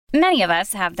Many of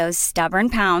us have those stubborn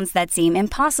pounds that seem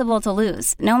impossible to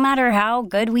lose, no matter how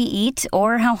good we eat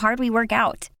or how hard we work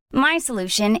out. My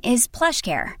solution is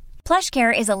PlushCare.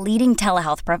 PlushCare is a leading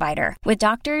telehealth provider with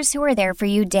doctors who are there for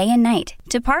you day and night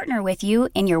to partner with you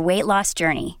in your weight loss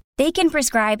journey. They can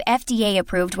prescribe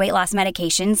FDA-approved weight loss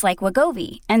medications like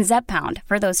Wegovy and Zepbound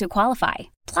for those who qualify.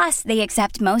 Plus, they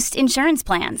accept most insurance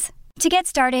plans. To get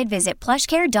started, visit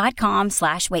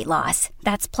plushcare.com/weightloss.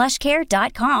 That's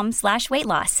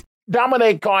plushcare.com/weightloss.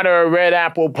 Dominic Carter, Red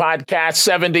Apple Podcast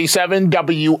 77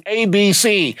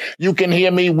 WABC. You can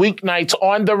hear me weeknights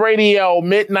on the radio,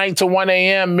 midnight to 1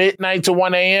 a.m., midnight to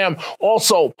 1 a.m.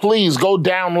 Also, please go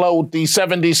download the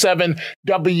 77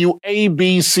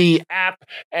 WABC app,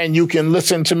 and you can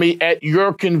listen to me at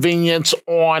your convenience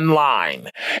online.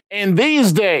 In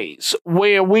these days,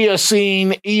 where we are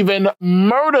seeing even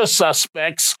murder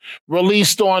suspects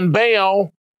released on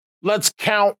bail, let's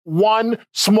count one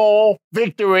small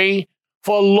victory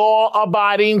for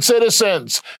law-abiding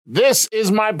citizens. This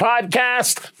is my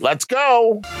podcast. Let's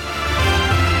go.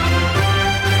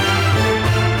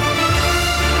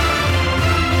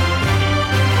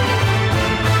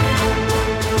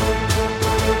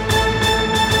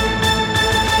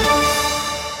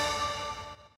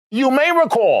 You may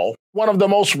recall one of the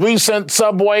most recent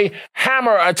subway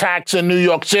hammer attacks in New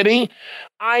York City.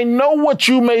 I know what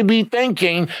you may be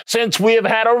thinking, since we have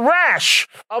had a rash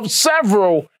of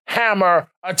several hammer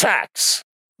attacks.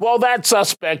 Well, that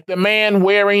suspect, the man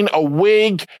wearing a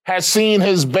wig, has seen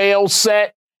his bail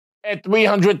set at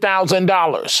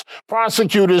 $300,000.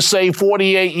 Prosecutors say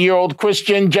 48-year-old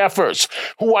Christian Jeffers,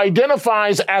 who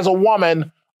identifies as a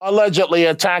woman, allegedly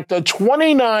attacked a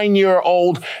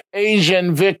 29-year-old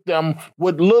Asian victim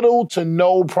with little to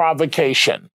no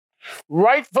provocation.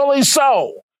 Rightfully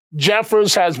so,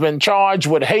 Jeffers has been charged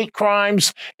with hate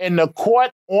crimes in the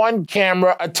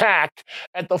caught-on-camera attack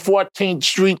at the 14th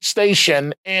Street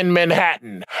station in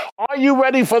Manhattan. Are you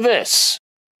ready for this?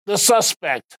 The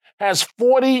suspect has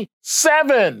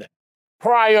 47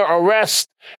 prior arrests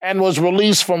and was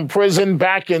released from prison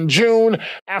back in June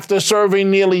after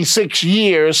serving nearly 6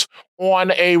 years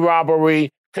on a robbery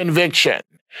conviction.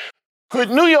 Could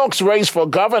New York's race for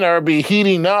governor be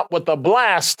heating up with a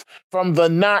blast from the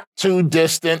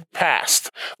not-too-distant past?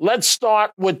 Let's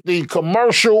start with the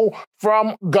commercial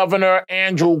from Governor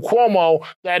Andrew Cuomo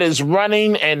that is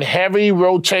running in heavy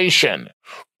rotation.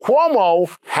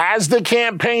 Cuomo has the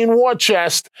campaign war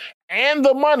chest and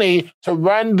the money to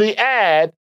run the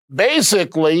ad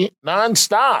basically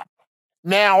nonstop.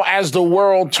 Now, as the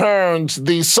world turns,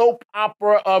 the soap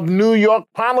opera of New York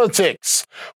politics,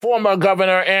 former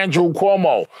Governor Andrew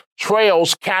Cuomo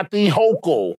trails Kathy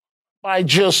Hochul by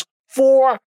just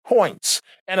 4 points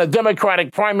in a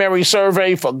Democratic primary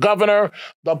survey for governor.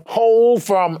 The poll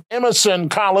from Emerson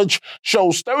College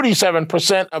shows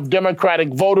 37% of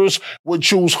Democratic voters would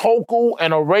choose Hochul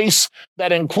in a race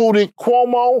that included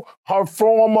Cuomo, her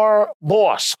former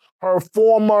boss.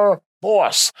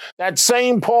 That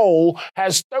same poll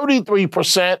has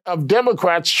 33% of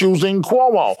Democrats choosing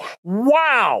Cuomo.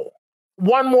 Wow!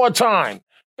 One more time.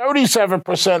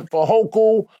 37% for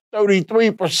Hochul,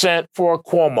 33% for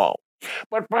Cuomo.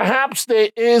 But perhaps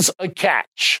there is a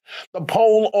catch. The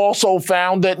poll also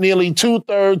found that nearly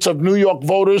 2/3 of New York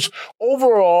voters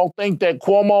overall think that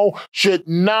Cuomo should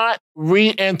not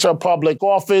re-enter public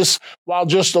office, while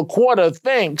just a quarter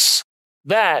thinks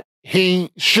that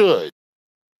he should.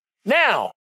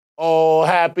 Now, oh,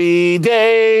 happy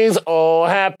days, oh,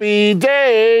 happy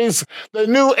days. The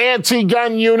new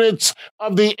anti-gun units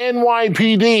of the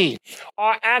NYPD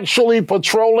are actually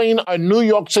patrolling a New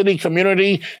York City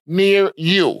community near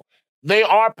you. They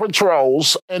are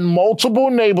patrols in multiple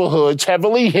neighborhoods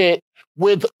heavily hit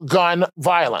with gun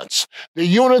violence. The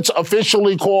units,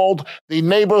 officially called the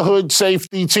Neighborhood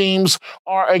Safety Teams,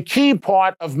 are a key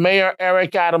part of Mayor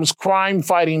Eric Adams'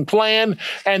 crime-fighting plan,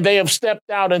 and they have stepped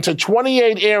out into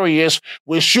 28 areas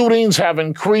where shootings have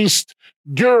increased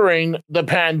during the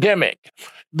pandemic.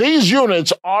 These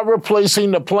units are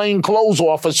replacing the plainclothes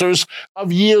officers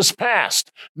of years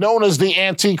past, known as the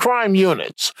anti-crime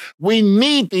units. We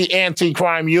need the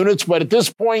anti-crime units, but at this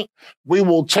point, we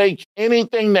will take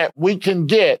anything that we can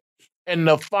get in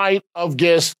the fight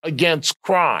against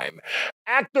crime.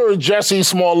 Actor Jussie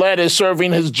Smollett is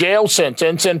serving his jail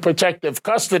sentence in protective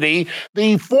custody.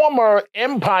 The former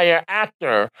Empire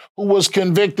actor, who was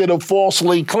convicted of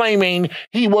falsely claiming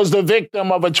he was the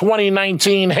victim of a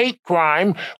 2019 hate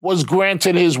crime, was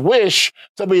granted his wish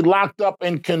to be locked up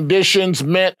in conditions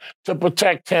meant to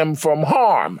protect him from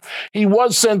harm. He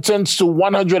was sentenced to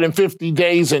 150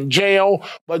 days in jail,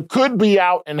 but could be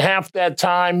out in half that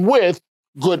time with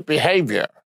good behavior.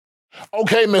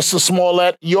 Okay, Mr.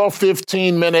 Smollett, your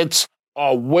 15 minutes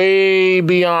are way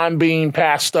beyond being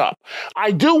passed up.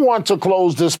 I do want to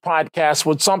close this podcast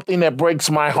with something that breaks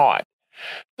my heart.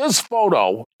 This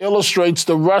photo illustrates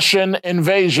the Russian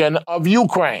invasion of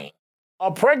Ukraine.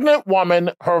 A pregnant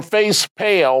woman, her face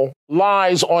pale,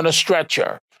 lies on a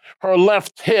stretcher. Her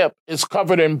left hip is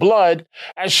covered in blood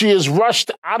as she is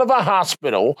rushed out of a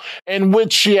hospital in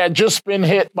which she had just been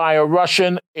hit by a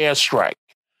Russian airstrike.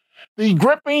 The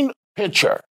gripping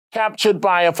picture, captured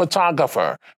by a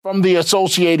photographer from the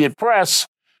Associated Press,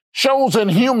 shows in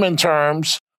human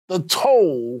terms the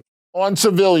toll on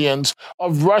civilians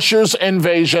of Russia's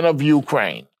invasion of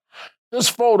Ukraine. This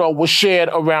photo was shared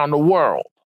around the world.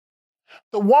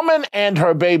 The woman and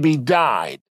her baby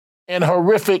died in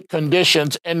horrific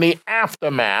conditions in the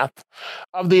aftermath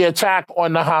of the attack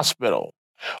on the hospital,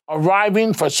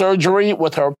 arriving for surgery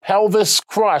with her pelvis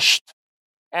crushed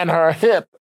and her hip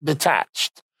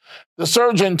detached. The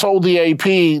surgeon told the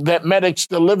AP that medics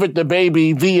delivered the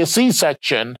baby via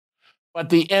C-section, but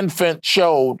the infant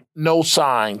showed no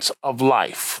signs of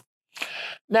life.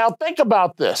 Now, think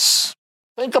about this.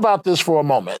 Think about this for a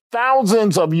moment.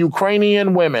 Thousands of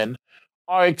Ukrainian women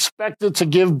are expected to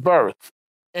give birth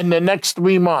in the next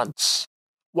 3 months,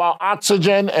 while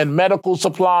oxygen and medical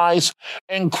supplies,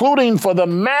 including for the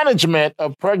management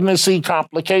of pregnancy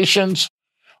complications,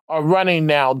 are running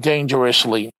now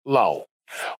dangerously low.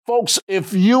 Folks,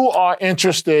 if you are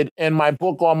interested in my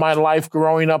book on my life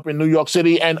growing up in New York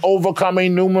City and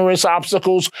overcoming numerous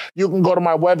obstacles, you can go to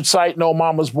my website,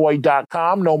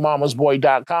 nomamasboy.com,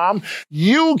 nomamasboy.com.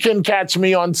 You can catch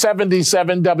me on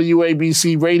 77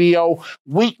 WABC Radio,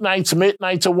 weeknights,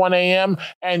 midnight to 1 a.m.,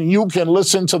 and you can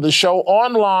listen to the show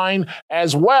online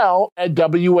as well at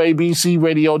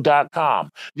WABCRadio.com.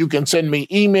 You can send me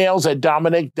emails at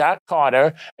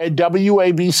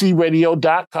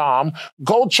dominic.carter@WABCRadio.com.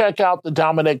 Go check out the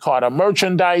Dominic Carter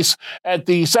merchandise at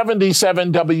the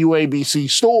 77 WABC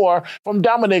store, from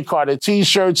Dominic Carter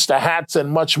t-shirts to hats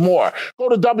and much more. Go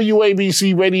to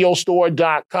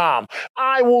WABCRadiostore.com.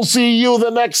 I will see you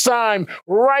the next time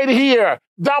right here.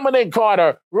 Dominic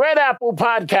Carter, Red Apple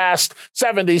Podcast,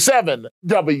 77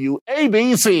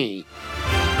 WABC.